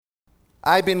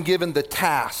I've been given the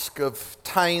task of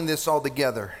tying this all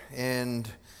together and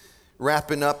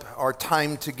wrapping up our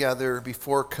time together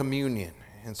before communion.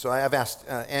 And so I have asked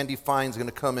Andy Fine's going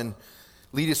to come and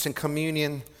lead us in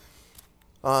communion.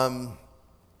 Let's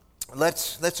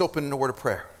open in a word of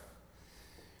prayer.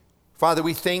 Father,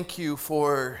 we thank you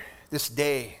for this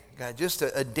day, God, just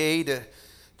a day to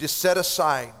just set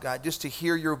aside, God, just to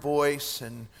hear your voice,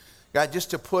 and God, just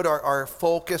to put our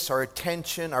focus, our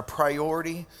attention, our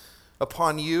priority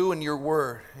upon you and your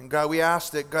word. And God, we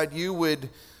ask that, God, you would,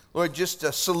 Lord, just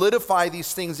solidify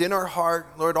these things in our heart.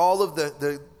 Lord, all of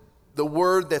the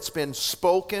word that's been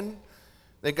spoken,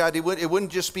 that God, it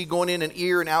wouldn't just be going in an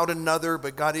ear and out another,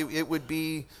 but God, it would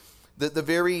be the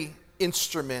very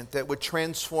instrument that would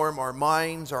transform our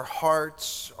minds, our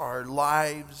hearts, our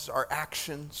lives, our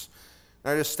actions.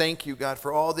 And I just thank you, God,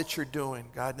 for all that you're doing,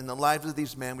 God, in the lives of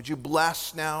these men. Would you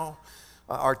bless now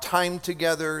our time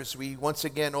together as we once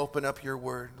again open up your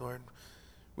word, Lord.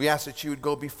 We ask that you would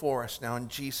go before us now in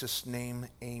Jesus' name,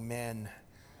 amen.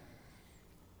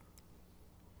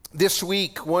 This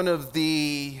week, one of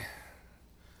the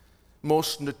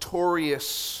most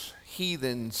notorious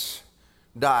heathens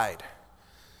died.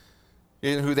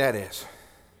 You know who that is?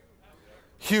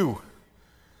 Hugh.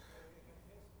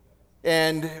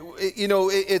 And, you know,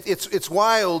 it's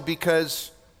wild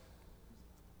because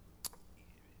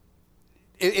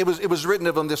it was written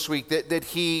of him this week that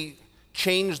he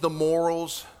changed the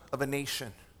morals of a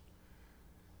nation.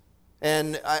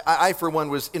 And I for one,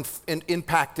 was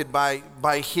impacted by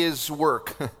his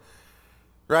work.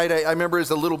 Right? I remember as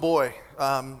a little boy,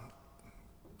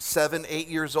 7, 8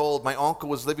 years old, my uncle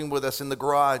was living with us in the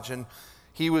garage, and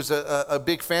he was a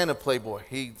big fan of Playboy.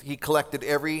 He collected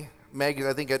every magazine,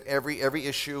 I think, at every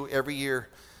issue, every year.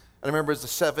 And I remember as a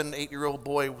 7, 8-year-old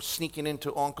boy sneaking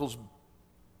into Uncle's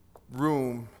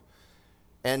room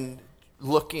and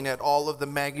looking at all of the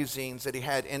magazines that he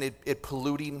had, and it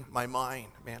polluting my mind,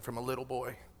 man, from a little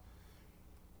boy.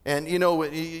 And you know,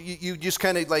 you just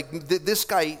kind of like, this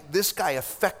guy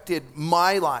affected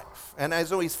my life, and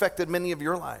as always affected many of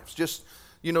your lives. Just,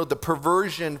 you know, the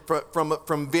perversion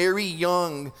from very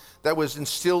young that was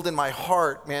instilled in my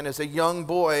heart, man, as a young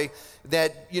boy.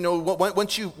 That, you know,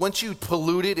 once you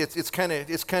pollute it, it's kind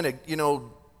of you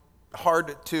know,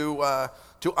 hard to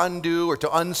undo or to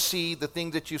unsee the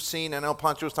things that you've seen. And I know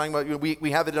Pancho was talking about, you know,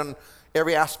 we have it on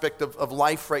every aspect of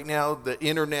life right now, the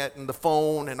internet and the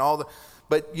phone and all the.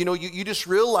 But you know, you just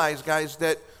realize, guys,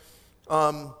 that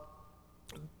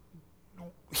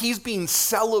he's being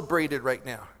celebrated right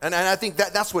now. And I think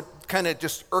that's what kind of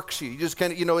just irks you. You just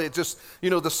kind of, you know, it just, you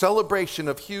know, the celebration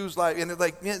of Hugh's life. And it's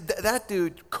like, man, that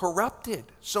dude corrupted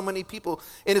so many people.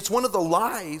 And it's one of the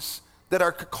lies that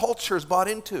our culture is bought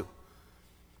into.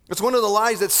 It's one of the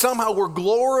lies that somehow we're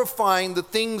glorifying the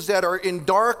things that are in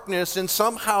darkness, and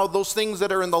somehow those things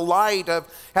that are in the light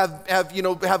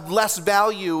have less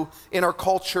value in our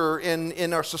culture,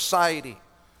 in our society.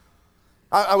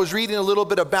 I was reading a little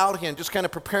bit about him, just kind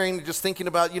of preparing, just thinking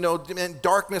about, you know,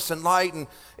 darkness and light,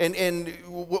 and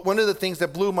one of the things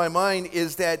that blew my mind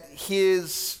is that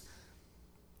his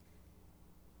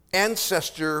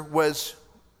ancestor was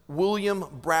William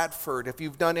Bradford. If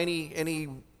you've done any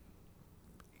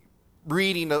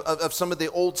reading of some of the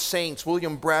old saints,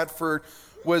 William Bradford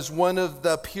was one of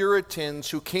the Puritans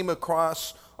who came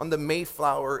across on the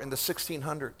Mayflower in the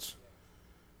 1600s.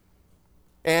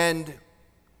 And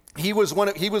he was one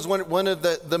of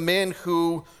the men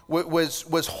who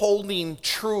was holding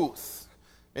truth.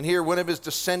 And here, one of his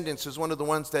descendants is one of the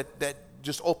ones that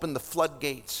just opened the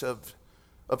floodgates of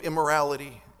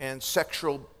immorality and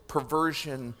sexual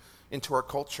perversion into our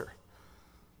culture.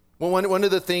 Well, one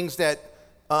of the things that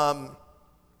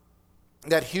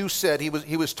Hugh said, he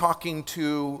was talking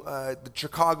to the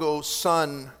Chicago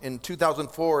Sun in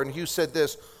 2004, and Hugh said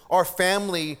this: "Our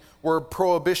family were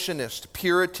prohibitionists,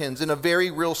 Puritans in a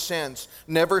very real sense.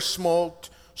 Never smoked,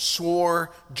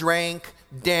 swore, drank,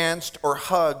 danced, or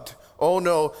hugged. Oh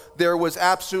no, there was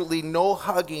absolutely no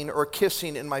hugging or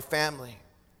kissing in my family,"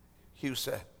 Hugh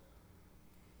said.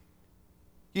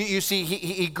 You see,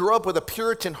 he grew up with a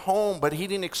Puritan home, but he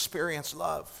didn't experience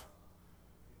love.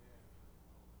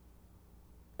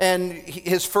 And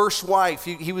his first wife,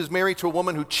 he was married to a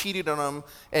woman who cheated on him,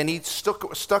 and he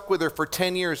stuck with her for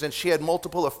 10 years, and she had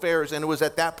multiple affairs. And it was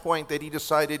at that point that he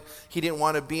decided he didn't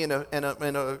want to be in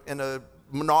a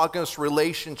monogamous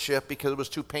relationship because it was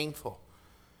too painful.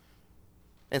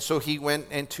 And so he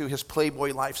went into his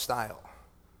Playboy lifestyle.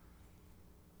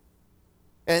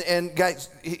 And guys,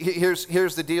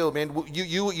 here's the deal, man.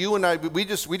 You and I, we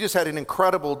just had an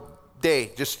incredible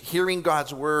day, just hearing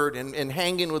God's word and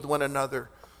hanging with one another.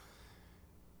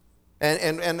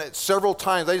 And several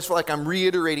times, I just feel like I'm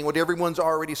reiterating what everyone's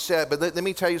already said. But let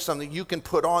me tell you something. You can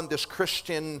put on this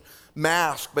Christian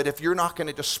mask, but if you're not going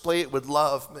to display it with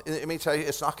love, let me tell you,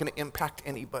 it's not going to impact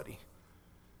anybody.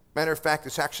 Matter of fact,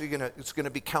 it's actually going to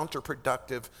be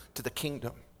counterproductive to the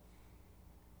kingdom.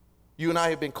 You and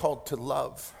I have been called to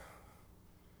love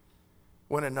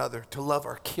one another, to love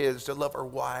our kids, to love our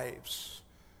wives,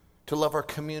 to love our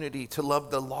community, to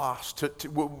love the lost.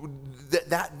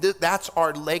 That's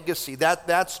our legacy.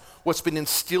 That's what's been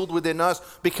instilled within us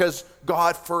because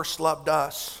God first loved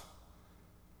us.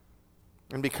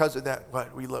 And because of that,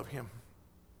 we love him.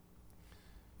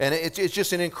 And it's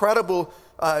just an incredible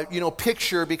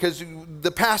picture, because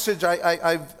the passage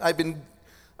I've been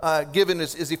given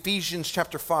is Ephesians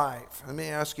chapter 5. Let me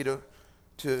ask you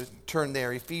to turn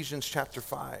there, Ephesians chapter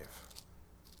 5.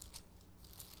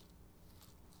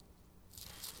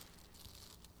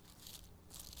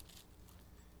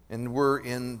 And we're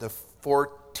in the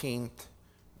 14th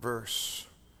verse.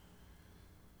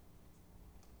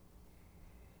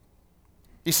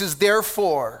 He says,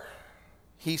 therefore,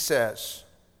 he says,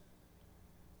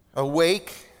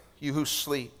 awake, you who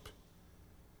sleep.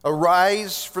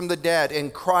 Arise from the dead,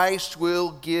 and Christ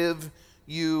will give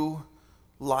you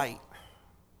light.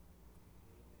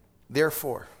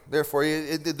 Therefore,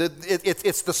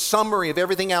 it's the summary of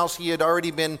everything else he had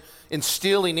already been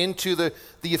instilling into the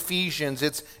Ephesians.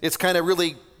 It's kind of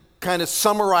really kind of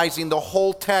summarizing the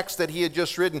whole text that he had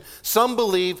just written. Some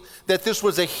believe that this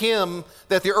was a hymn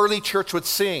that the early church would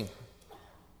sing.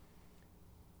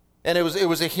 And it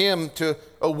was a hymn to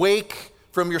awake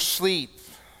from your sleep,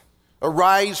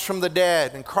 arise from the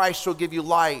dead, and Christ will give you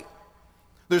light.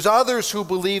 There's others who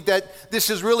believe that this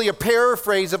is really a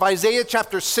paraphrase of Isaiah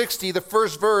chapter 60, the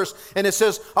first verse, and it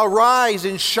says, arise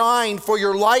and shine, for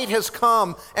your light has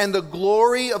come, and the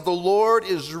glory of the Lord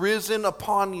is risen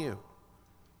upon you.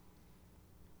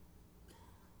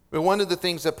 But one of the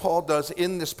things that Paul does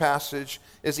in this passage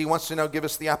is he wants to now give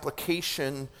us the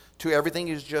application to everything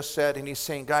he's just said, and he's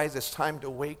saying, guys, it's time to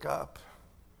wake up.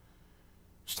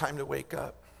 It's time to wake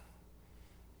up.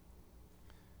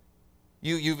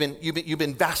 You've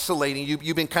been vacillating.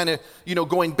 You've been kind of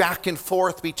going back and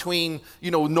forth between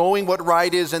knowing what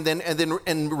right is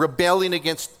and rebelling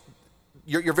against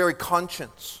your very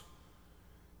conscience.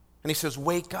 And he says,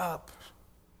 wake up.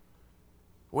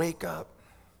 Wake up.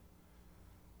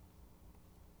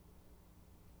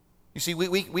 You see,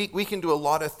 we can do a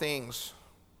lot of things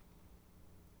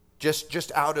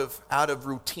just out of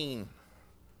routine.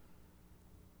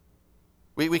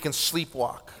 We can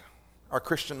sleepwalk our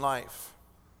Christian life.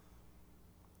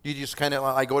 You just kind of,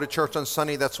 I go to church on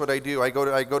Sunday, that's what I do. I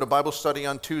go to Bible study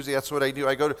on Tuesday, that's what I do.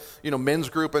 I go to men's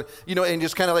group, and and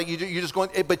just kind of like you're just going,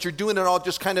 but you're doing it all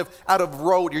just kind of out of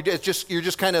road. You're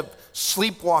just kind of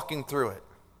sleepwalking through it.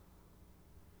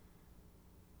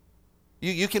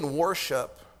 You can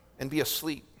worship and be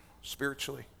asleep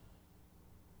spiritually.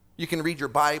 You can read your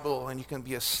Bible and you can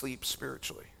be asleep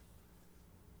spiritually.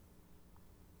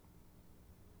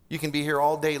 You can be here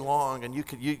all day long, and you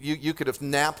could have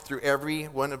napped through every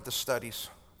one of the studies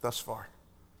thus far.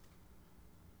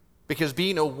 Because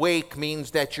being awake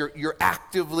means that you're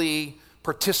actively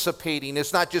participating.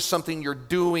 It's not just something you're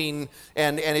doing,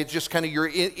 and it's just kind of you're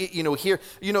here.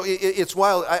 It's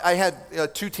wild. I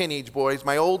had two teenage boys.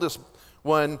 My oldest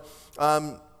one,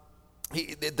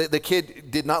 the kid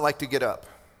did not like to get up.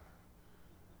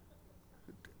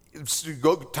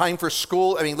 Time for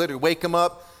school. I mean, literally, wake him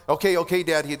up. Okay,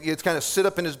 Dad. He'd kind of sit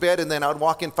up in his bed, and then I'd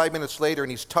walk in 5 minutes later,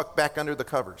 and he's tucked back under the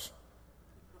covers.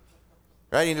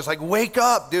 Right? And he's just like, wake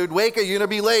up, dude. Wake up. You're going to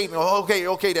be late. Oh,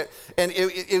 okay, Dad. And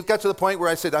it got to the point where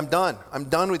I said, I'm done. I'm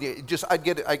done with you. I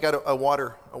got a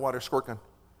water squirt gun.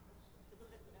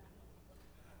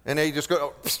 And they just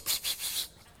go, pss, pss, pss, pss.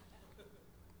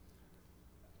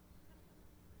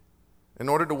 In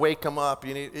order to wake them up,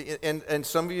 you need, and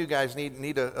some of you guys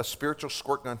need a spiritual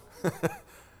squirt gun.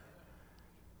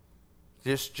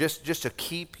 Just to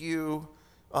keep you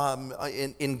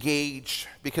engaged,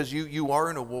 because you are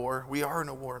in a war. We are in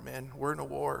a war, man. We're in a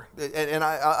war, and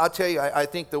I'll tell you, I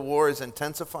think the war is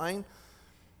intensifying.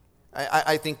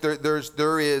 I think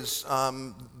there's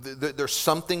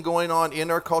something going on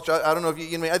in our culture. I don't know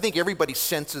if I think everybody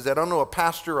senses that. I don't know a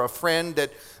pastor or a friend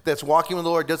that's walking with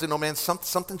the Lord doesn't know, man,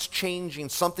 something's changing,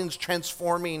 something's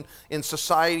transforming in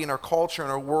society, in our culture, in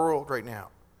our world right now.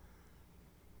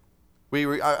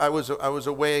 I was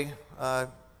away on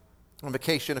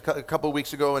vacation a couple of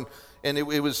weeks ago, and it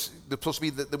was supposed to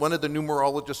be one of the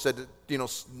numerologists said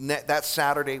that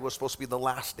Saturday was supposed to be the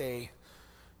last day.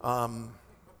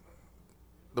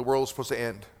 The world was supposed to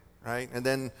end, right? And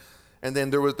then And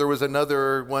then there was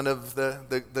another one of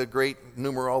the great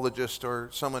numerologists or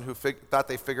someone who thought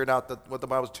they figured out that what the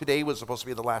Bible was. Today was supposed to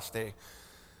be the last day.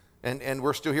 And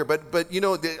we're still here. But you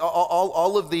know,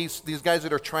 all of these guys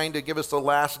that are trying to give us the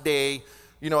last day,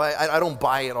 you know, I don't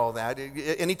buy it, all that.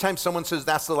 Anytime someone says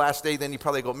that's the last day, then you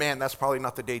probably go, man, that's probably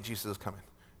not the day Jesus is coming,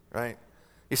 right?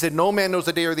 He said, no man knows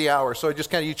the day or the hour. So just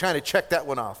kind of, you're trying to check that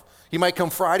one off. He might come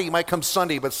Friday, he might come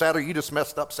Sunday, but Saturday, you just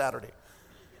messed up Saturday.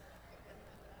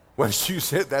 Once you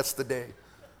said that's the day.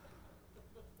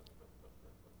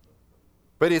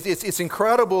 But it's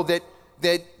incredible that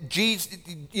Jesus,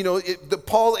 you know,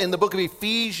 Paul in the book of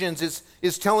Ephesians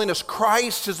is telling us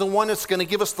Christ is the one that's going to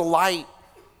give us the light.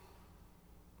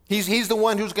 He's the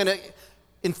one who's going to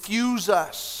infuse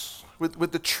us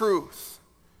with the truth.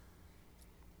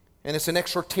 And it's an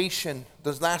exhortation.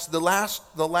 The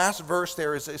last verse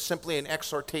there is simply an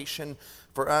exhortation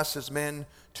for us as men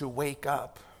to wake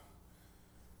up.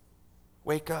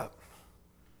 Wake up.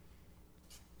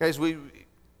 Guys, we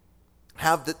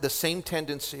have the same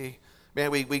tendency.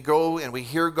 Man, we go and we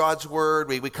hear God's word.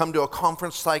 We come to a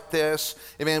conference like this,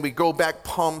 and man, we go back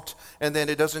pumped, and then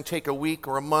it doesn't take a week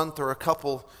or a month or a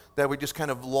couple that we just kind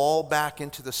of lull back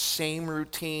into the same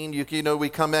routine. You know, we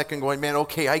come back and going, man,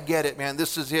 okay, I get it, man.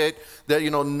 This is it. That, you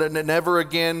know, never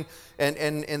again.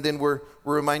 And then we're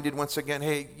reminded once again,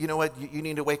 hey, you know what? You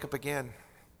need to wake up again.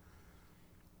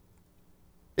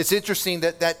 It's interesting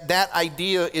that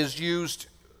idea is used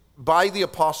by the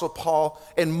Apostle Paul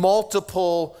in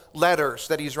multiple letters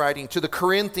that he's writing. To the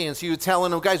Corinthians, he was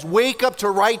telling them, guys, wake up to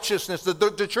righteousness.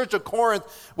 The church of Corinth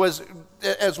was,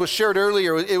 as was shared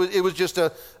earlier, it was just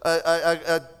a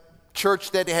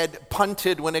church that had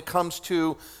punted when it comes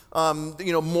to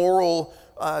moral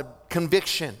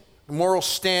conviction, moral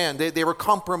stand. They were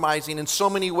compromising in so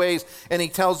many ways. And he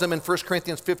tells them in 1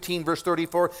 Corinthians 15, verse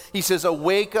 34, he says,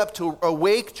 awake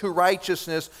to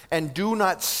righteousness and do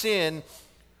not sin,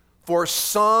 for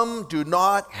some do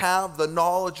not have the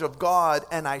knowledge of God,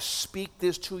 and I speak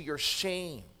this to your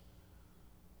shame.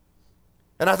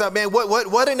 And I thought, man,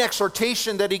 what an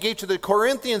exhortation that he gave to the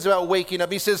Corinthians about waking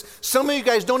up. He says, some of you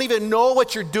guys don't even know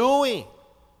what you're doing.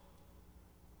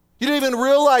 You don't even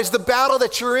realize the battle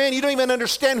that you're in. You don't even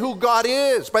understand who God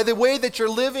is by the way that you're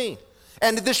living.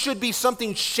 And this should be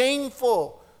something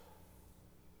shameful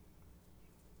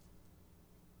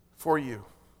for you.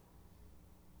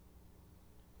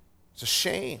 It's a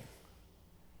shame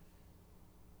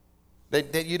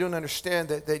that you don't understand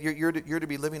that you're to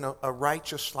be living a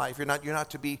righteous life. You're not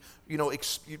to be,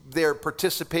 there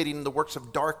participating in the works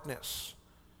of darkness.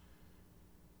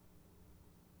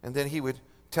 And then he would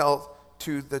tell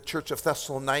to the church of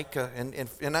Thessalonica, and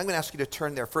I'm going to ask you to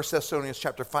turn there. 1 Thessalonians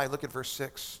chapter 5, look at verse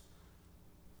 6.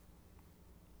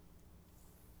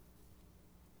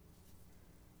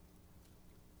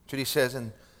 That's what he says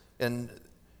in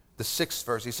the 6th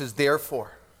verse. He says,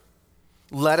 therefore,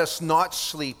 let us not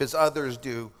sleep as others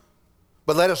do,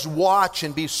 but let us watch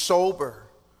and be sober.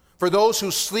 For those who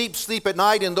sleep, sleep at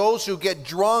night, and those who get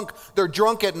drunk, they're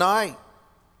drunk at night.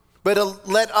 But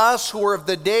let us who are of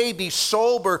the day be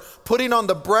sober, putting on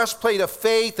the breastplate of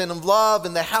faith and of love,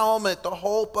 and the helmet, the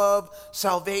hope of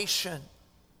salvation.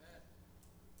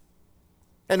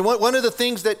 And one of the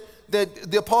things that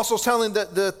the apostle's telling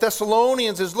the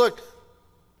Thessalonians is, look,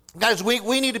 guys,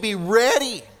 we need to be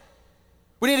ready.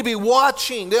 We need to be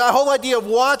watching. The whole idea of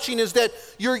watching is that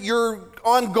you're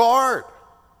on guard.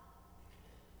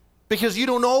 Because you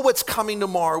don't know what's coming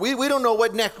tomorrow. We don't know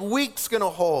what next week's going to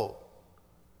hold.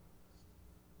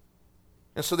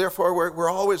 And so therefore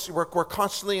we're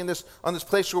constantly on this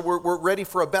place where we're ready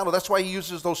for a battle. That's why he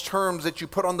uses those terms that you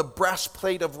put on the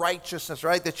breastplate of righteousness,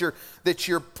 right? That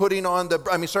you're putting on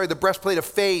the breastplate of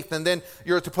faith, and then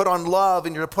you're to put on love,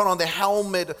 and you're to put on the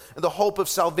helmet, the hope of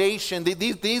salvation.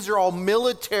 These are all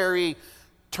military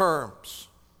terms.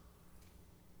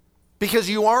 Because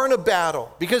you are in a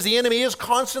battle, because the enemy is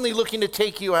constantly looking to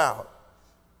take you out.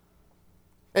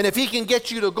 And if he can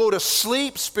get you to go to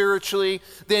sleep spiritually,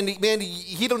 then man,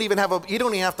 he don't even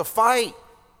have to fight.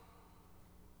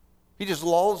 He just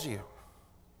lulls you.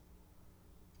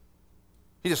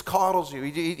 He just coddles you.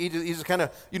 He just kind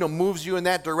of moves you in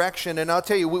that direction. And I'll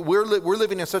tell you, we're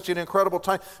living in such an incredible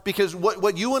time, because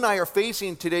what you and I are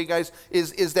facing today, guys,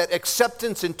 is that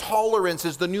acceptance and tolerance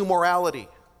is the new morality.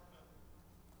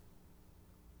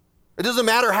 It doesn't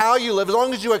matter how you live. As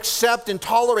long as you accept and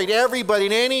tolerate everybody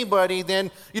and anybody,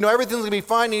 then, everything's going to be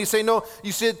fine. And you say, no,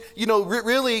 you said,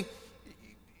 really,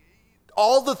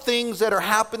 all the things that are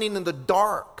happening in the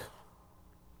dark,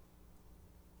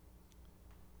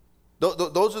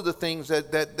 those are the things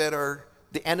that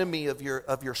the enemy of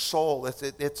your soul.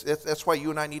 That's why you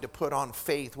and I need to put on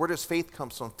faith. Where does faith come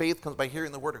from? Faith comes by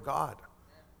hearing the Word of God.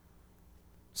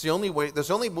 It's the only way. The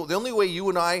only way you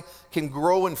and I can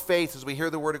grow in faith is we hear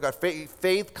the Word of God.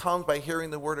 Faith comes by hearing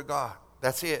the Word of God.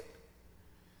 That's it.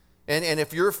 And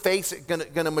if your faith is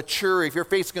going to mature, if your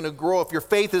faith is going to grow, if your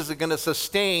faith is going to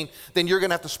sustain, then you're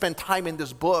going to have to spend time in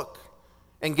this book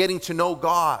and getting to know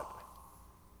God.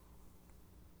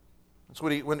 That's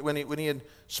what when he had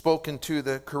spoken to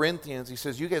the Corinthians, he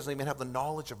says, you guys don't even have the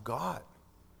knowledge of God.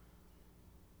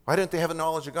 Why didn't they have a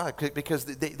knowledge of God? Because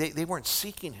they weren't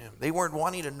seeking Him. They weren't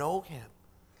wanting to know Him.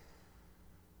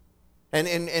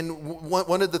 And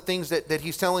one of the things that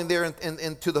he's telling there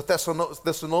and to the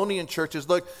Thessalonian church is,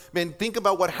 look, man, think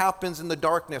about what happens in the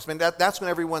darkness. Man, that's when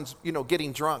everyone's,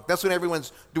 getting drunk. That's when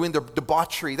everyone's doing their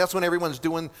debauchery. That's when everyone's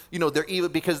doing, their evil,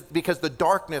 because the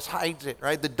darkness hides it,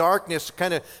 right? The darkness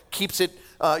kind of keeps it,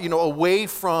 away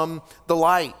from the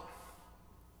light.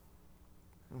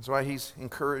 That's why he's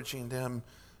encouraging them,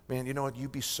 man, you know what, you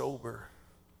be sober.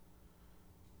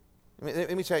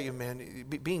 Let me tell you, man,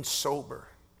 being sober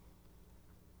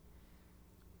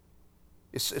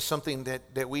is something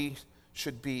that we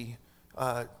should be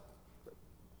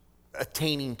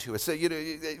attaining to. It's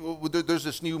there's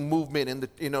this new movement in the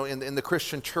in the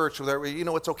Christian church where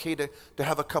it's okay to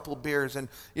have a couple beers, and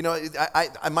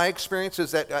my experience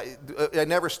is that I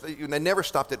never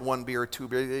stopped at one beer or two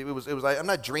beers. It was like, I'm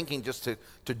not drinking just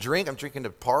to drink. I'm drinking to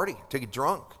party, to get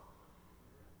drunk.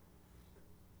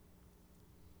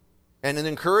 And an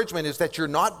encouragement is that you're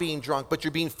not being drunk, but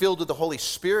you're being filled with the Holy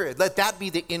Spirit. Let that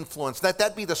be the influence. Let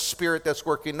that be the Spirit that's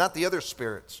working, not the other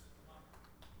spirits.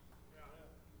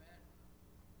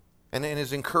 And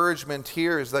his encouragement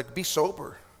here is like, be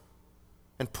sober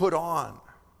and put on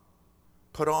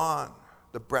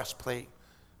the breastplate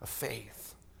of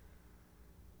faith.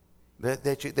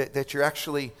 That you're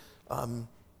actually,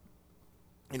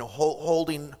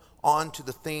 holding on to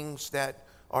the things that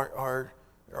are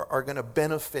going to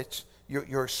benefit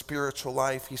your spiritual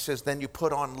life. He says, then you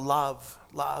put on love.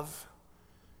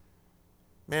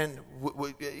 Man,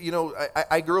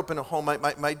 I grew up in a home.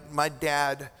 My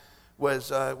dad was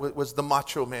the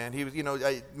macho man. He was,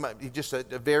 he just a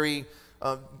very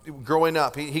growing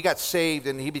up. He got saved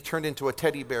and he turned into a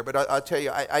teddy bear. But I'll tell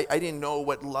you, I didn't know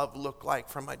what love looked like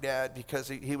from my dad because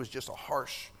he was just a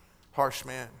harsh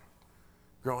man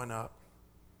growing up.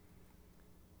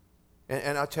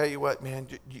 And I'll tell you what, man,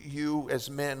 you as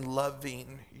men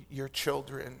loving your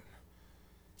children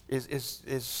is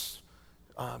it's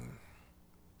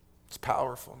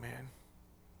powerful, man.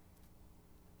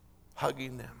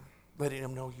 Hugging them, letting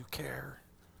them know you care.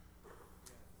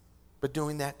 But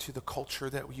doing that to the culture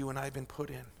that you and I have been put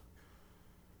in.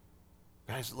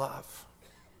 Guys, love.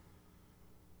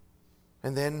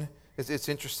 And then it's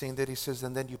interesting that he says,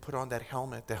 and then you put on that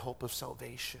helmet, the hope of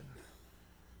salvation.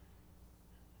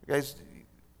 Guys,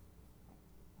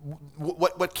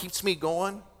 what keeps me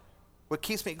going? What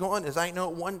keeps me going is I know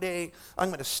one day I'm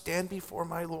going to stand before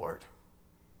my Lord.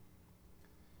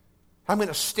 I'm going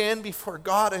to stand before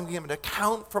God. I'm going to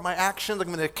account for my actions. I'm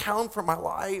going to account for my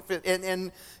life.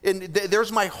 And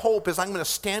there's my hope is I'm going to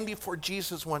stand before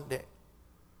Jesus one day.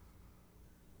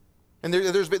 And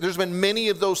there's been many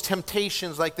of those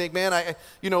temptations. Like, man, I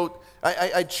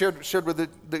shared with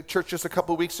the church just a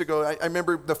couple of weeks ago. I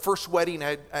remember the first wedding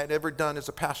I'd ever done as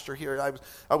a pastor here.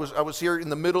 I was here in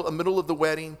the middle of the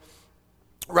wedding,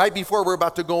 right before we're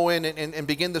about to go in and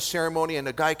begin the ceremony. And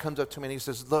a guy comes up to me and he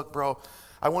says, "Look, bro,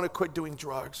 I want to quit doing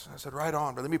drugs." I said, "Right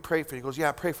on, but let me pray for you." He goes,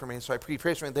 "Yeah, pray for me." And so he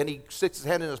prays for me. And then he sticks his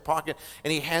hand in his pocket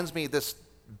and he hands me this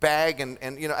bag, and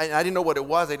I didn't know what it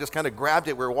was. I just kind of grabbed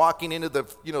it. We were walking into the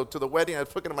to the wedding. I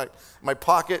put it in my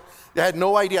pocket. I had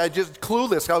no idea. I just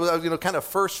clueless. I was kind of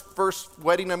first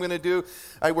wedding I'm going to do.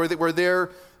 We're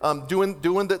there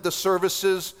doing the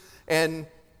services, and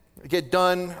get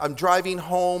done. I'm driving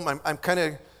home. I'm kind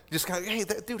of hey,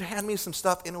 that dude hand me some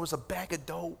stuff, and it was a bag of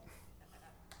dope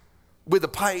with a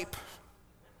pipe.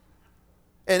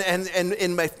 And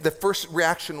the first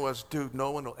reaction was, dude,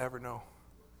 no one will ever know.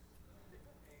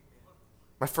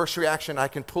 My first reaction, I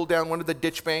can pull down one of the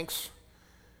ditch banks,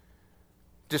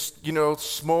 just,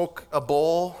 smoke a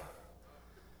bowl,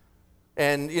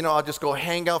 and, I'll just go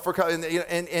hang out for a couple,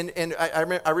 and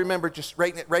I remember just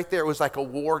right there, it was like a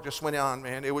war just went on,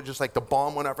 man. It was just like the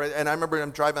bomb went up, right? And I remember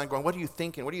I'm driving, I'm going, what are you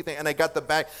thinking? And I got the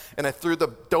bag, and I threw the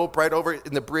dope right over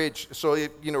in the bridge. So,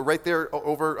 right there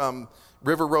over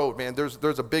River Road, man,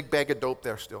 there's a big bag of dope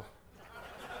there still.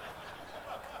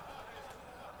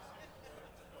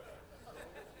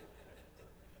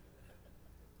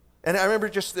 And I remember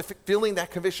just feeling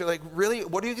that conviction, like, really,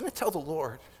 what are you going to tell the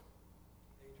Lord?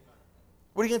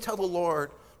 What are you going to tell the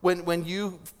Lord when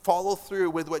you follow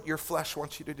through with what your flesh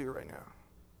wants you to do right now?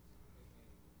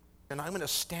 And I'm going to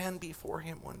stand before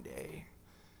him one day,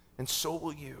 and so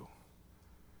will you.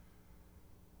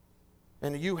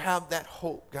 And you have that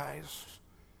hope, guys,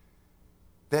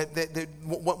 that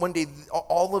one day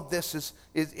all of this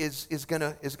is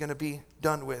gonna be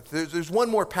done with. There's one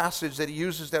more passage that he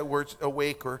uses that word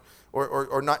awake or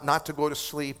not to go to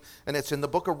sleep, and it's in the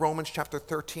book of Romans chapter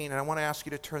 13, and I want to ask you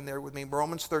to turn there with me.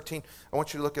 Romans 13, I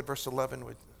want you to look at verse 11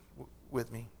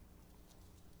 with me.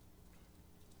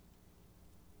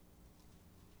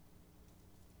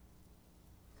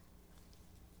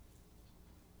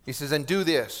 He says, and do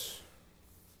this,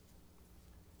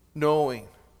 knowing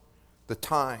the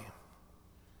time,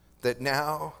 that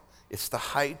now it's the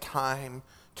high time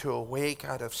to awake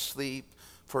out of sleep,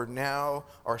 for now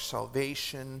our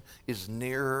salvation is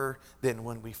nearer than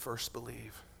when we first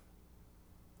believed.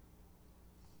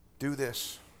 Do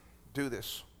this,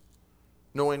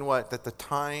 knowing what? That the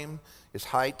time is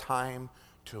high time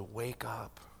to wake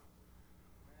up.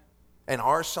 And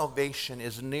our salvation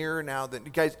is nearer now than,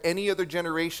 guys, any other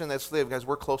generation that's lived, guys,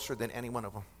 we're closer than any one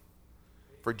of them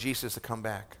for Jesus to come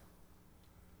back.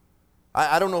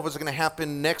 I don't know if it's going to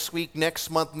happen next week, next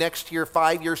month, next year,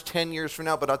 5 years, 10 years from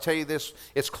now, but I'll tell you this,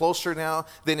 it's closer now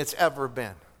than it's ever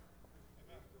been.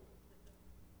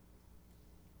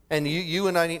 And you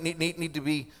and I need to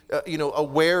be,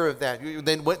 aware of that.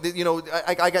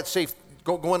 I got saved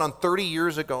going on 30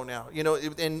 years ago now,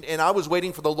 and I was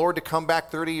waiting for the Lord to come back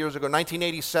 30 years ago,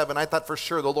 1987. I thought for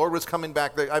sure the Lord was coming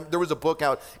back. There was a book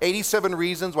out, 87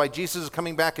 Reasons Why Jesus is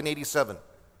Coming Back in 87.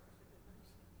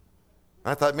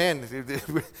 I thought, man,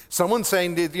 someone's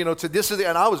saying, to this is,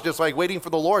 and I was just like waiting for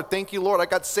the Lord. Thank you, Lord. I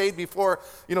got saved before,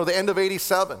 the end of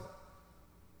 87.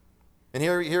 And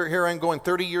here I'm going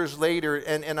 30 years later,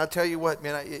 and I'll tell you what,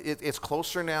 man, it's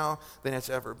closer now than it's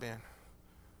ever been.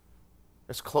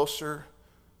 It's closer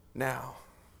now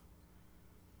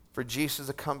for Jesus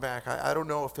to come back. I don't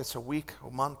know if it's a week, a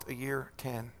month, a year,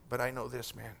 10, but I know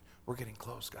this, man. We're getting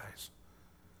close, guys.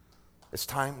 It's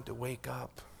time to wake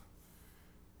up.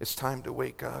 It's time to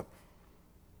wake up.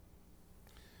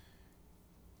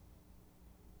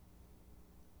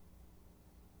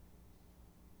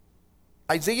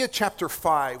 Isaiah chapter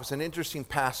 5 is an interesting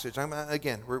passage.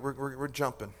 We're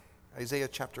jumping. Isaiah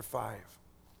chapter 5.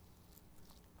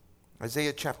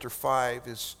 Isaiah chapter 5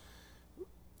 is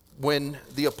when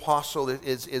the apostle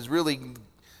is really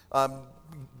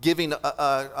giving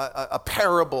a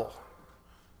parable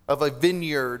of a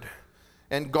vineyard.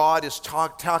 And God is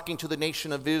talking to the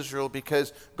nation of Israel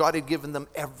because God had given them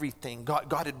everything.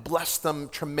 God had blessed them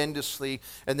tremendously.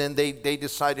 And then they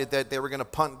decided that they were going to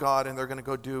punt God and they're going to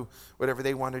go do whatever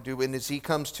they want to do. And as he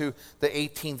comes to the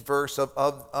 18th verse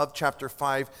of chapter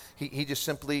 5, he just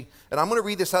simply, and I'm going to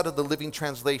read this out of the Living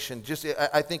Translation.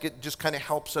 I think it just kind of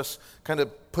helps us kind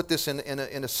of put this in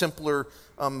a simpler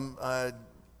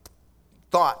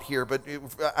thought here. But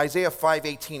Isaiah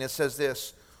 5:18, it says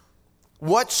this.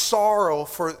 What sorrow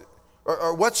for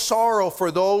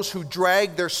those who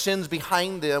drag their sins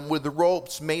behind them with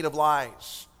ropes made of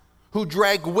lies, who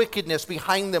drag wickedness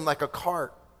behind them like a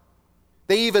cart.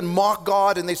 They even mock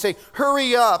God and they say,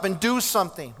 hurry up and do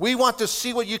something. We want to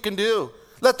see what you can do.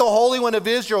 Let the Holy One of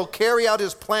Israel carry out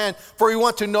his plan, for we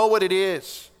want to know what it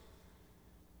is.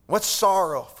 What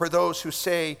sorrow for those who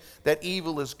say that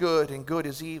evil is good and good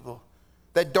is evil,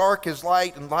 that dark is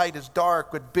light and light is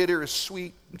dark, but bitter is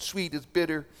sweet and sweet is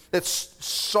bitter. That's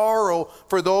sorrow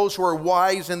for those who are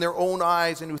wise in their own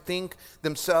eyes and who think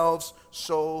themselves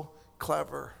so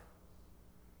clever.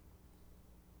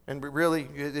 And really,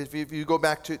 if you go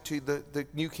back to the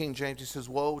New King James, he says,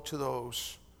 woe to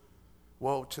those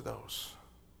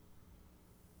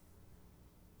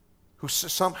who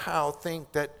somehow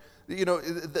think that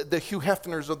the Hugh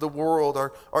Hefners of the world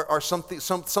are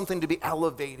something to be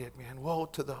elevated, man. Woe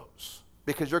to those.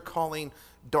 Because you're calling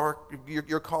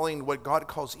you're calling what God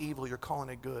calls evil, you're calling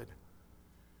it good.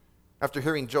 After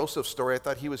hearing Joseph's story, I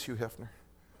thought he was Hugh Hefner.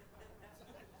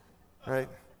 Right?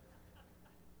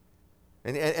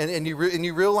 And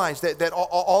you realize that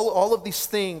all of these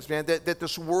things, man, that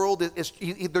this world is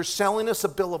they're selling us a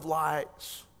bill of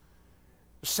lies.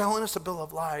 They're selling us a bill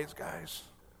of lies, guys.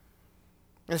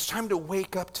 And it's time to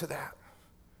wake up to that.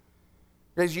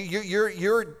 Guys,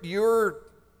 your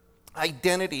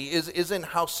identity isn't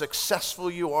how successful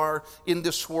you are in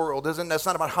this world. That's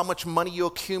not about how much money you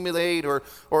accumulate or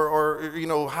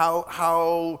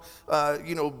how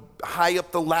high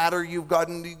up the ladder you've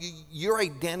gotten. Your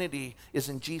identity is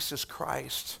in Jesus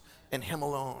Christ and him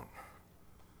alone.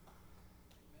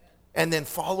 And then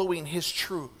following his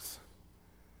truth.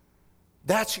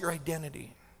 That's your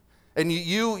identity. And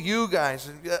you guys,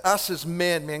 us as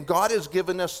men, man, God has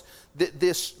given us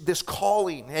this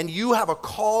calling, and you have a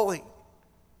calling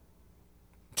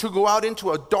to go out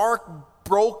into a dark,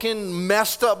 broken,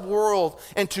 messed up world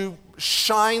and to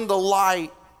shine the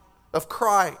light of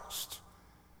Christ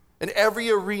in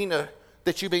every arena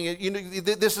that you've been in. You know,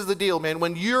 this is the deal, man.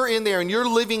 When you're in there and you're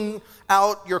living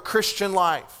out your Christian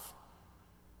life,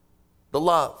 the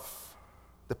love,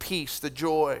 the peace, the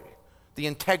joy, the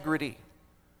integrity,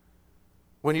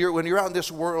 when you're out in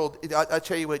this world, I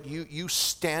tell you what, you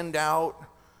stand out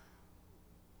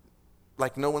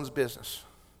like no one's business.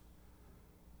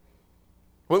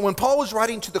 When Paul was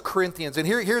writing to the Corinthians, and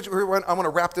here's where I want to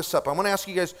wrap this up. I want to ask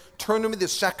you guys, turn to me to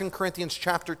 2 Corinthians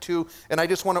chapter 2, and I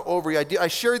just want to overview. I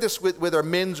shared this with our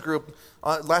men's group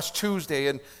last Tuesday,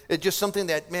 and it's just something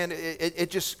that, man,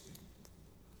 it just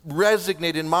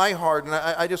resonated in my heart, and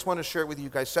I just want to share it with you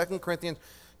guys. 2 Corinthians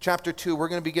chapter 2, we're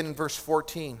going to begin in verse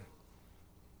 14.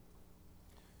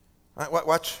 All right,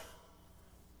 watch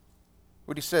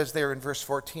what he says there in verse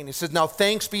 14. He says, "Now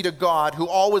thanks be to God who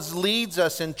always leads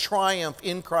us in triumph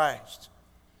in Christ.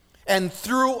 And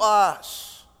through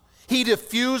us, he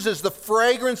diffuses the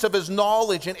fragrance of his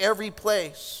knowledge in every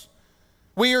place.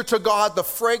 We are to God the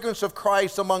fragrance of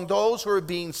Christ among those who are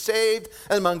being saved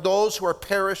and among those who are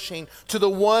perishing. To the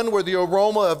one were the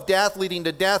aroma of death leading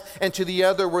to death, and to the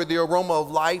other were the aroma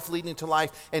of life leading to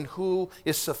life. And who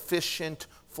is sufficient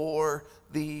for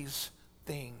these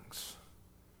things?"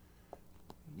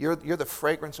 You're the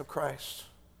fragrance of Christ.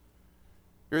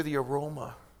 You're the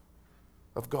aroma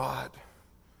of God.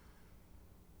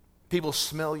 People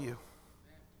smell you.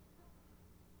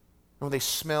 When they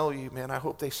smell you, man, I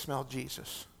hope they smell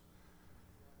Jesus.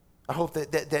 I hope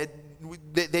that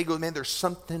they go, man, there's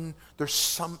something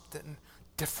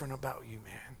different about you,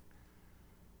 man.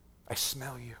 I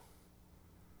smell you.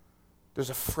 There's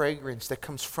a fragrance that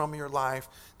comes from your life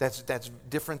that's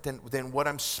different than what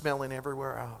I'm smelling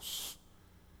everywhere else.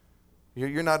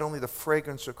 You're not only the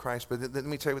fragrance of Christ, but let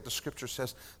me tell you what the scripture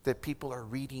says, that people are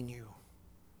reading you.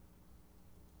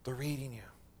 They're reading you.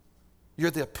 You're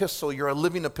the epistle. You're a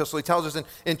living epistle. He tells us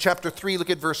in chapter 3, look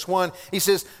at verse 1. He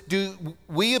says, do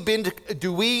we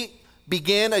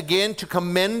begin again to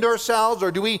commend ourselves,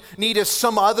 or do we need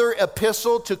some other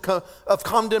epistle of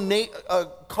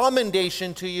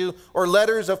commendation to you, or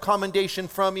letters of commendation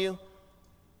from you?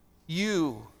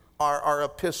 You are our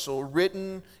epistle,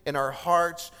 written in our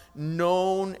hearts,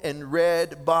 known and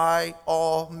read by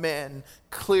all men.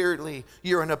 Clearly,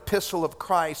 you're an epistle of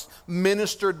Christ,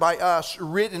 ministered by us,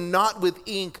 written not with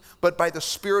ink, but by the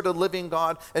Spirit of living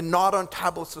God, and not on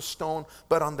tablets of stone,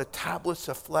 but on the tablets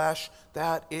of flesh,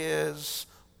 that is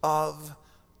of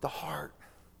the heart.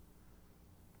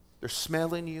 They're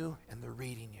smelling you and they're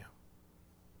reading you.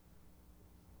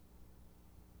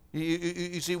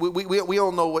 You see, we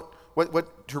all know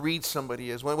what to read somebody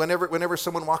is. Whenever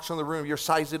someone walks in the room, you're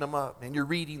sizing them up and you're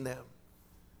reading them.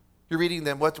 You're reading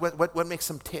them. What makes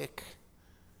them tick?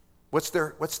 What's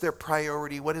their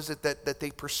priority? What is it that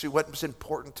they pursue? What's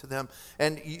important to them?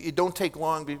 And it don't take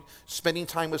long spending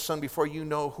time with someone before you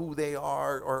know who they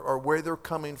are or where they're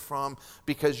coming from,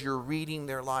 because you're reading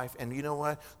their life. And you know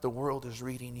what? The world is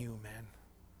reading you, man.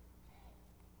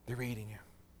 They're reading you.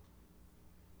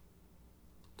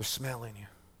 They're smelling you.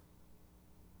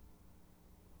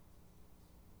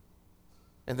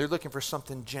 And they're looking for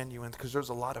something genuine, because there's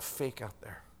a lot of fake out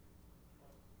there.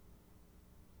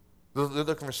 They're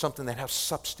looking for something that has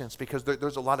substance, because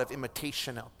there's a lot of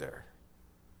imitation out there.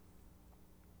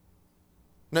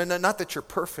 No, not that you're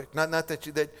perfect, not that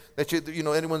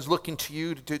you anyone's looking to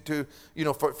you to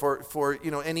for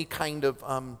any kind of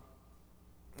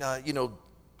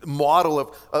model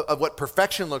of what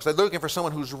perfection looks like. They're looking for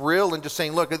someone who's real and just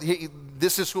saying, look,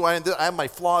 this is who I am. I have my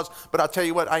flaws, but I'll tell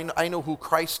you what, I know who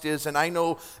Christ is, and I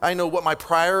know what my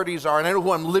priorities are, and I know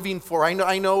who I'm living for. I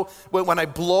know when I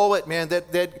blow it, man,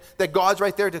 that God's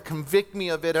right there to convict me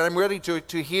of it, and I'm ready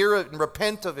to hear it and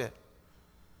repent of it.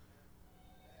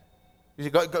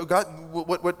 God,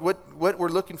 what we're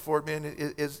looking for, man,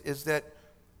 is that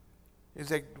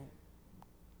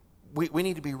we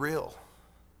need to be real.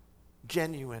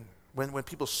 Genuine when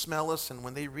people smell us and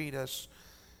when they read us.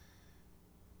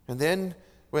 And then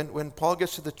when Paul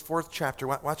gets to the 4th chapter,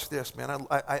 watch this, man.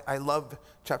 I love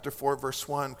chapter 4 verse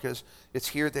 1, because it's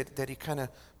here that he kind of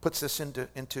puts this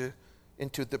into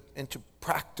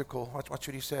practical. Watch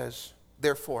what he says.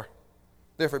 Therefore,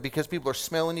 because people are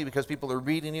smelling you, because people are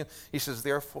reading you, he says,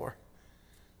 therefore,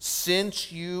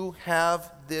 since you have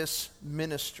this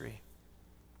ministry,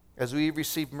 as we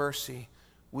receive mercy,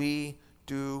 we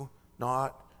do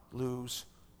not lose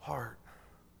heart.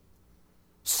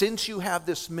 since you have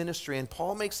this ministry, and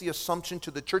Paul makes the assumption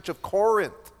to the church of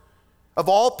Corinth, of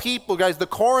all people, guys, the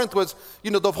Corinth was,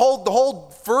 the whole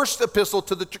first epistle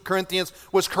to the Corinthians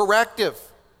was corrective.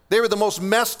 They were the most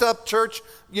messed up church,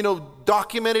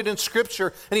 documented in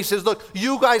Scripture. And he says, look,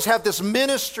 you guys have this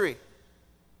ministry.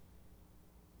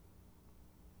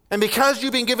 And because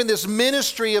you've been given this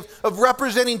ministry of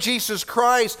representing Jesus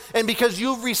Christ, and because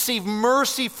you've received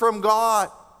mercy from God,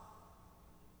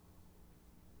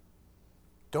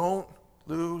 don't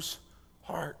lose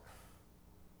heart.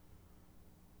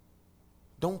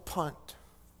 Don't punt.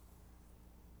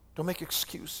 Don't make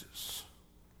excuses.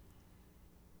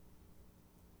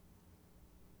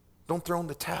 Don't throw in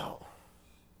the towel.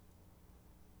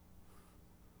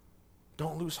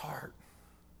 Don't lose heart.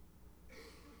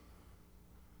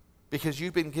 Because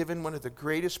you've been given one of the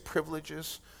greatest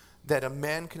privileges that a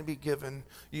man can be given.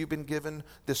 You've been given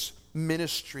this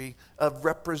ministry of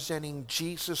representing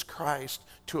Jesus Christ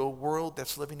to a world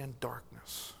that's living in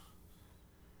darkness.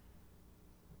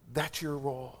 That's your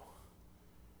role.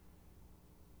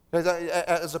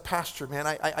 As a pastor, man,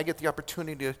 I get the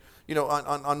opportunity to,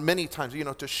 on many times,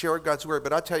 to share God's word.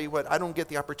 But I'll tell you what, I don't get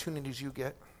the opportunities you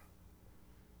get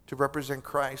to represent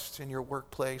Christ in your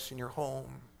workplace, in your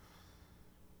home,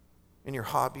 in your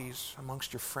hobbies,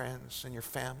 amongst your friends and your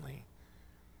family.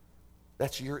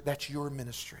 That's your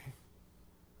ministry.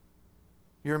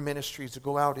 Your ministry is to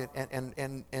go out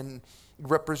and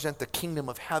represent the kingdom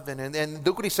of heaven. And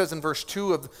look what he says in verse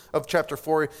 2 of chapter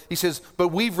 4. He says, but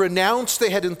we've renounced the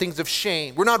hidden things of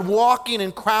shame. We're not walking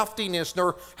in craftiness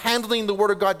nor handling the word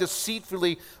of God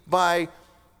deceitfully by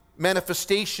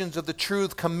manifestations of the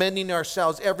truth, commending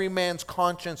ourselves, every man's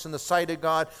conscience in the sight of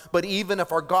God. But even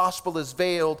if our gospel is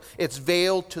veiled, it's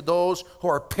veiled to those who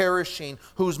are perishing,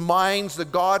 whose minds the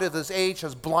God of this age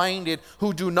has blinded,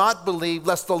 who do not believe,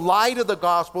 lest the light of the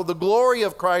gospel, the glory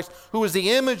of Christ, who is the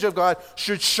image of God,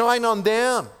 should shine on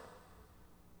them.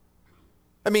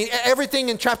 I mean, everything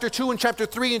in chapter 2 and chapter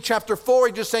 3 and chapter 4,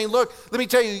 he's just saying, look, let me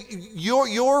tell you,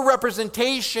 your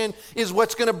representation is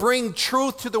what's going to bring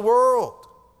truth to the world.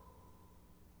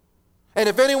 And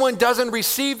if anyone doesn't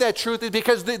receive that truth, it's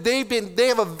because they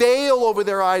have a veil over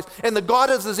their eyes, and the God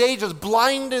of this age has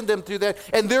blinded them through that,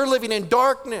 and they're living in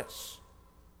darkness.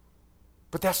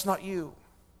 But that's not you.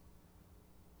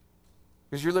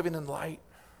 Because you're living in light.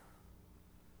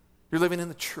 You're living in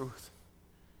the truth.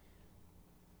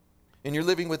 And you're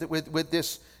living with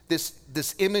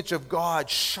this image of God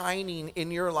shining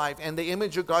in your life, and the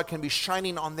image of God can be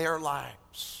shining on their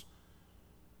lives.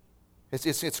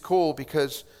 It's cool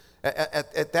because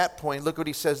at that point, look what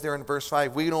he says there in verse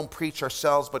 5. We don't preach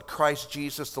ourselves, but Christ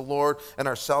Jesus the Lord, and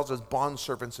ourselves as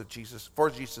bondservants of Jesus,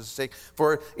 for Jesus' sake.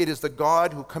 For it is the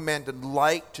God who commanded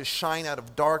light to shine out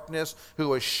of darkness,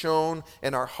 who has shown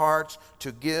in our hearts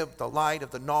to give the light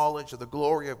of the knowledge of the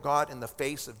glory of God in the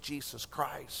face of Jesus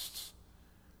Christ.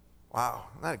 Wow,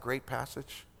 isn't that a great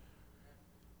passage?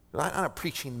 I'm not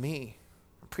preaching me.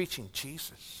 I'm preaching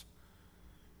Jesus.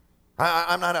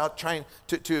 I'm not out trying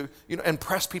to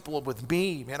impress people with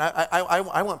me, man.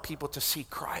 I want people to see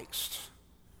Christ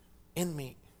in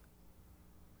me.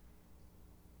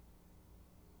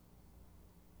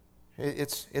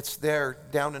 It's there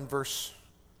down in verse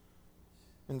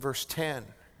 10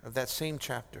 of that same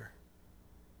chapter.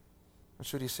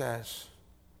 That's what he says.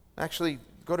 Actually,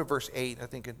 go to verse 8, I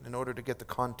think, in order to get the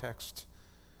context.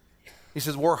 He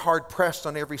says, we're hard pressed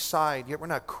on every side, yet we're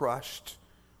not crushed.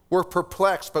 We're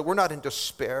perplexed, but we're not in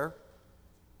despair.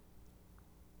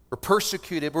 We're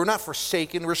persecuted, but we're not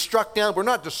forsaken. We're struck down, but we're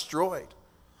not destroyed.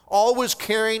 Always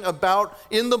carrying about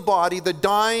in the body the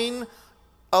dying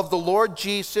of the Lord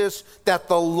Jesus, that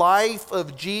the life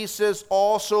of Jesus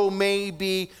also may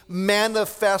be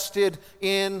manifested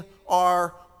in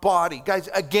our body. Guys,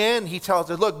 again, he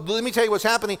tells us, look, let me tell you what's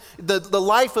happening. The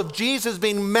life of Jesus is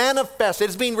being manifested.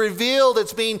 It's being revealed.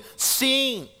 It's being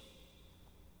seen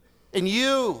in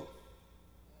you.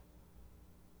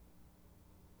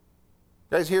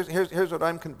 Guys, here's what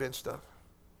I'm convinced of.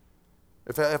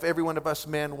 If every one of us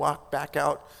men walk back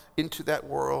out into that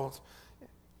world,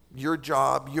 your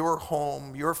job, your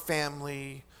home, your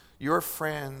family, your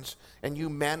friends, and you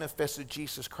manifested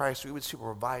Jesus Christ, we would see a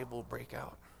revival break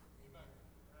out.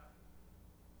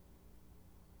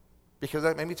 Because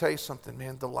let me tell you something,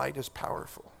 man, the light is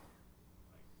powerful.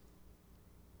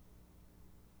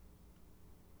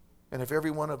 And if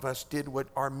every one of us did what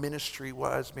our ministry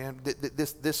was, man,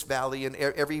 this valley and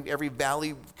every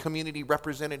valley community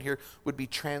represented here would be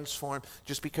transformed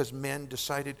just because men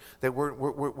decided that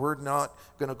we're not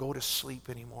going to go to sleep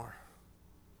anymore.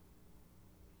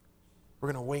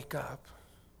 We're going to wake up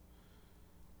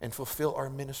and fulfill our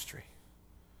ministry.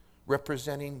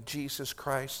 representing Jesus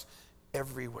Christ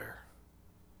everywhere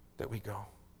that we go.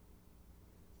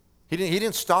 He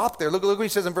didn't stop there. Look what he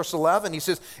says in verse 11. He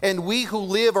says, and we who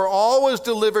live are always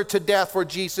delivered to death for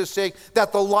Jesus' sake,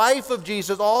 that the life of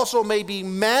Jesus also may be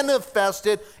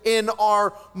manifested in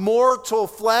our mortal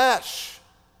flesh.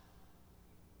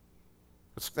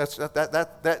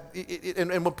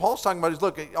 And what Paul's talking about is,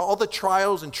 look, all the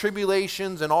trials and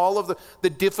tribulations and all of the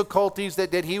difficulties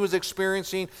that he was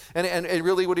experiencing, and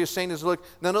really what he was saying is, look,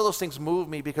 none of those things move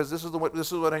me, because this is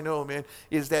what I know, man,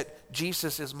 is that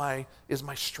Jesus is my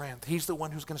strength. He's the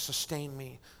one who's going to sustain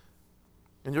me.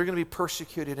 And you're going to be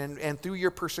persecuted, and through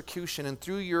your persecution and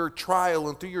through your trial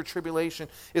and through your tribulation,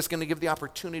 it's going to give the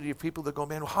opportunity of people to go,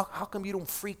 man, well, how come you don't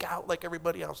freak out like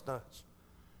everybody else does?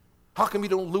 How come you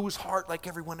don't lose heart like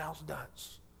everyone else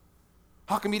does?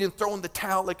 How come you didn't throw in the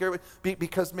towel like everybody?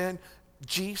 Because, man,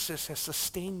 Jesus has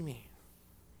sustained me.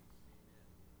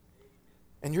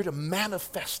 And you're to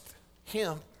manifest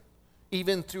him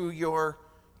even through your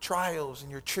trials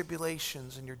and your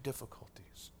tribulations and your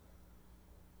difficulties.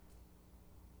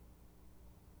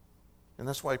 And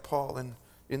that's why Paul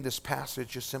in this passage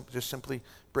just simply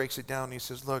breaks it down. He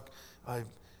says, look,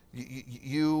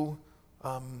 you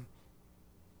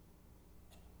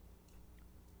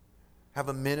have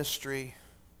a ministry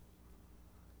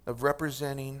of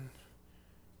representing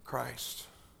Christ.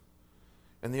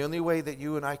 And the only way that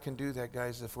you and I can do that,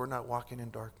 guys, is if we're not walking in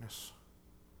darkness.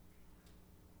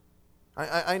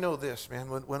 I know this, man.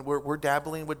 When we're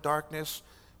dabbling with darkness,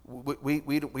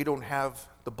 we don't have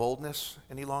the boldness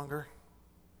any longer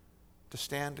to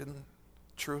stand in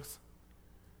truth.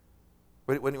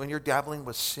 When you're dabbling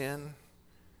with sin,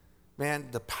 man,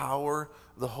 the power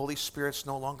of the Holy Spirit's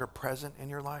no longer present in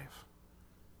your life.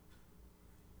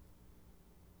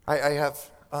 I have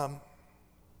a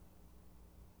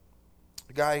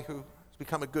guy who's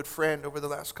become a good friend over the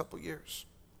last couple years.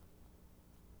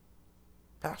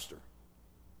 Pastor.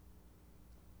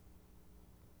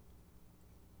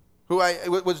 Who I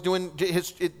was doing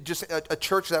a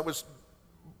church that was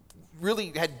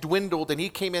really had dwindled, and he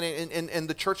came in and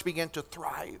the church began to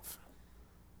thrive.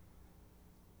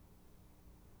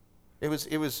 I was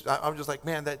just like,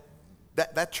 man,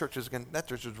 that church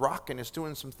is rocking. It's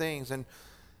doing some things, and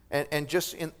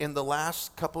just in the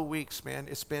last couple of weeks, man,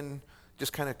 it's been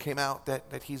just kind of came out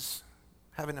that he's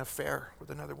having an affair with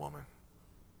another woman.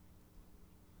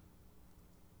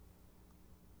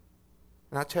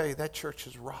 And I tell you, that church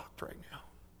is rocked right now.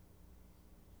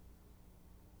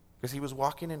 Because he was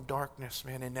walking in darkness,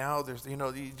 man, and now there's,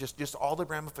 just all the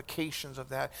ramifications of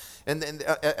that. And then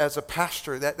as a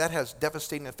pastor, that has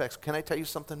devastating effects. Can I tell you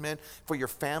something, man? For your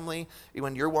family,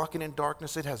 when you're walking in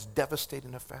darkness, it has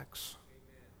devastating effects.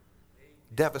 Amen.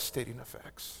 Devastating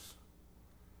effects.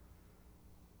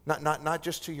 Not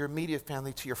just to your immediate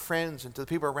family, to your friends and to the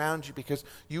people around you, because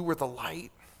you were the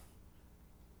light.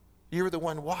 You were the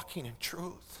one walking in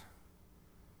truth.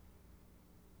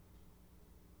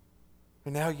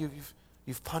 And now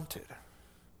you've punted.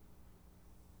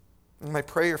 And my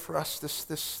prayer for us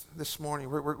this morning,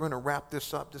 we're going to wrap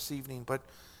this up this evening, but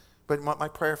my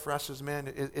prayer for us as men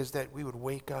is that we would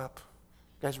wake up.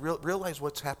 Guys, realize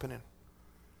what's happening.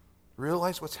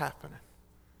 Realize what's happening.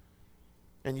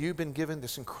 And you've been given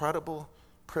this incredible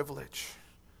privilege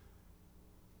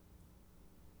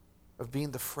of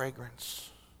being the fragrance,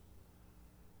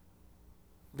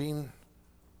 being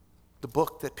the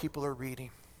book that people are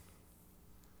reading,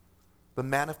 the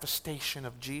manifestation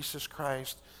of Jesus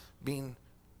Christ being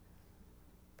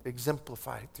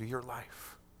exemplified through your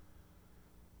life.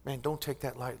 Man, don't take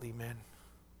that lightly, man.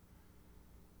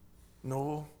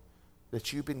 Know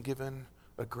that you've been given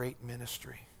a great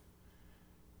ministry.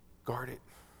 Guard it,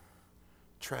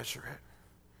 treasure it,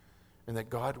 and that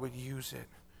God would use it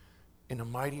in a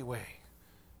mighty way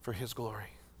for his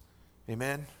glory.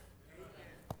 Amen?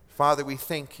 Father, we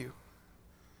thank you.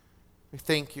 We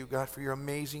thank you, God, for your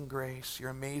amazing grace, your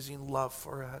amazing love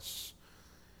for us.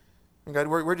 And God,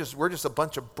 we're just a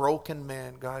bunch of broken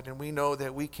men, God, and we know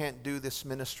that we can't do this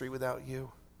ministry without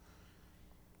you.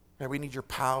 God, we need your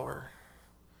power.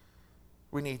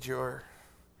 We need your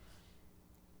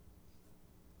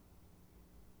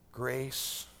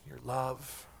grace, your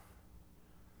love.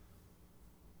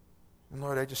 And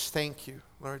Lord, I just thank you,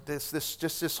 Lord,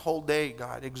 this whole day,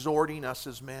 God, exhorting us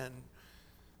as men,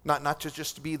 not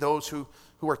just to be those who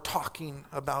are talking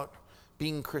about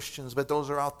being Christians, but those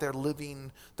who are out there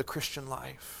living the Christian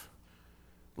life,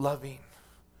 loving,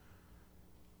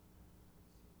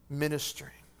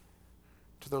 ministering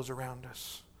to those around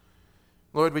us.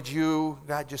 Lord, would you,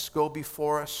 God, just go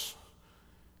before us.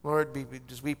 Lord,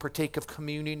 as we partake of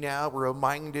communion now, we're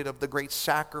reminded of the great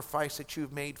sacrifice that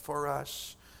you've made for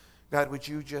us. God, would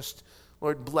you just,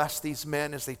 Lord, bless these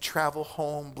men as they travel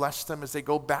home. Bless them as they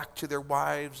go back to their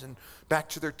wives and back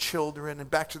to their children and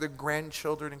back to their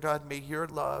grandchildren. And God, may your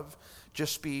love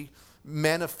just be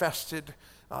manifested,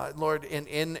 Lord,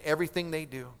 in everything they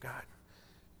do, God.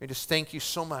 We just thank you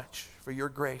so much for your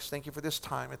grace. Thank you for this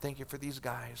time, and thank you for these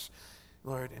guys,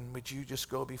 Lord. And would you just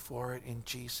go before it in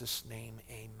Jesus' name,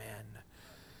 amen.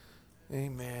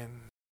 Amen.